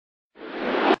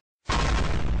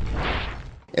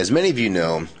As many of you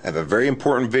know, I have a very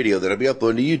important video that I'll be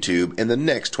uploading to YouTube in the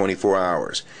next 24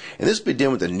 hours. And this will be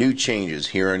dealing with the new changes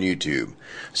here on YouTube.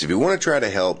 So if you want to try to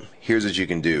help, here's what you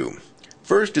can do.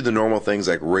 First, do the normal things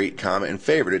like rate, comment, and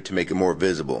favorite it to make it more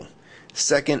visible.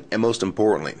 Second, and most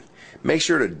importantly, make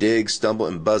sure to dig, stumble,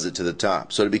 and buzz it to the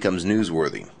top so it becomes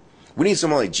newsworthy. We need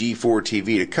someone like G4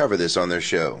 TV to cover this on their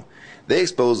show. They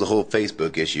exposed the whole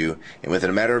Facebook issue, and within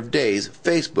a matter of days,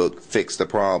 Facebook fixed the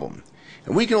problem.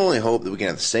 And we can only hope that we can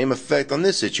have the same effect on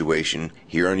this situation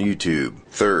here on YouTube.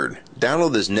 Third,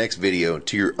 download this next video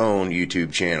to your own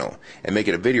YouTube channel and make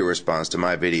it a video response to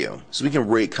my video so we can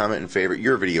rate, comment, and favorite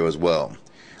your video as well.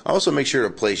 Also, make sure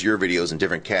to place your videos in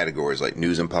different categories like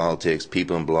news and politics,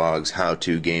 people and blogs,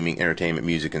 how-to, gaming, entertainment,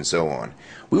 music, and so on.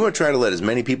 We want to try to let as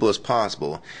many people as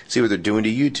possible see what they're doing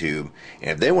to YouTube,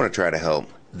 and if they want to try to help,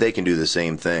 they can do the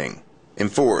same thing.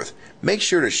 And fourth, make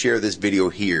sure to share this video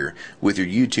here with your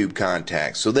YouTube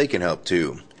contacts so they can help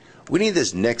too. We need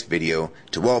this next video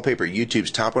to wallpaper YouTube's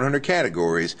top 100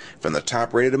 categories from the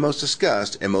top rated to most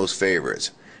discussed and most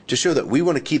favorites to show that we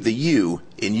want to keep the you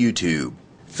in YouTube.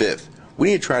 Fifth, we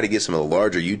need to try to get some of the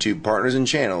larger YouTube partners and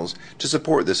channels to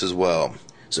support this as well.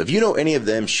 So if you know any of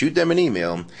them, shoot them an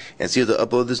email and see if they'll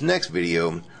upload this next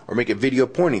video or make a video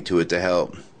pointing to it to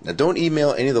help. Now don't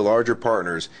email any of the larger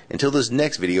partners until this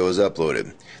next video is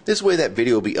uploaded. This way that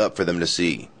video will be up for them to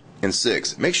see. And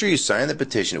six, make sure you sign the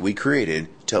petition that we created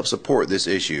to help support this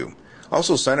issue.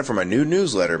 Also sign up for my new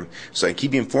newsletter so I can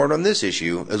keep you informed on this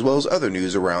issue as well as other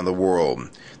news around the world.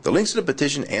 The links to the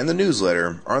petition and the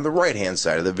newsletter are on the right hand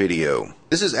side of the video.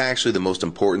 This is actually the most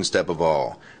important step of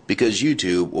all because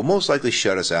YouTube will most likely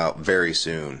shut us out very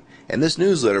soon. And this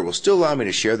newsletter will still allow me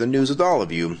to share the news with all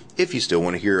of you if you still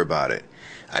want to hear about it.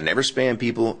 I never spam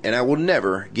people and I will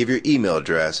never give your email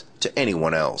address to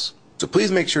anyone else. So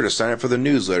please make sure to sign up for the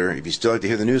newsletter if you still like to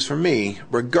hear the news from me,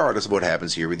 regardless of what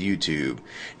happens here with YouTube.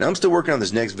 Now I'm still working on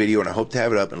this next video and I hope to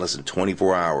have it up in less than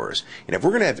 24 hours. And if we're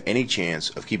going to have any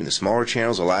chance of keeping the smaller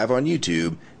channels alive on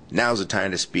YouTube, now's the time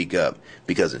to speak up.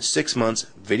 Because in 6 months,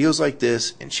 videos like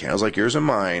this and channels like yours and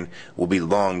mine will be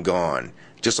long gone.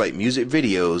 Just like music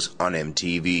videos on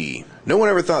MTV. No one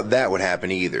ever thought that would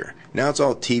happen either. Now it's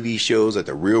all TV shows like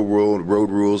The Real World,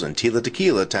 Road Rules, and Tila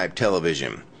Tequila type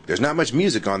television. There's not much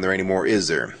music on there anymore, is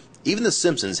there? Even The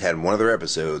Simpsons had in one of their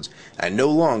episodes, I no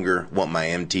longer want my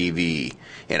MTV.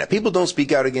 And if people don't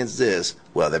speak out against this,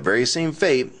 well, the very same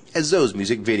fate as those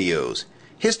music videos.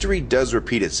 History does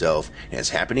repeat itself, and it's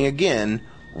happening again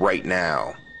right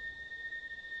now.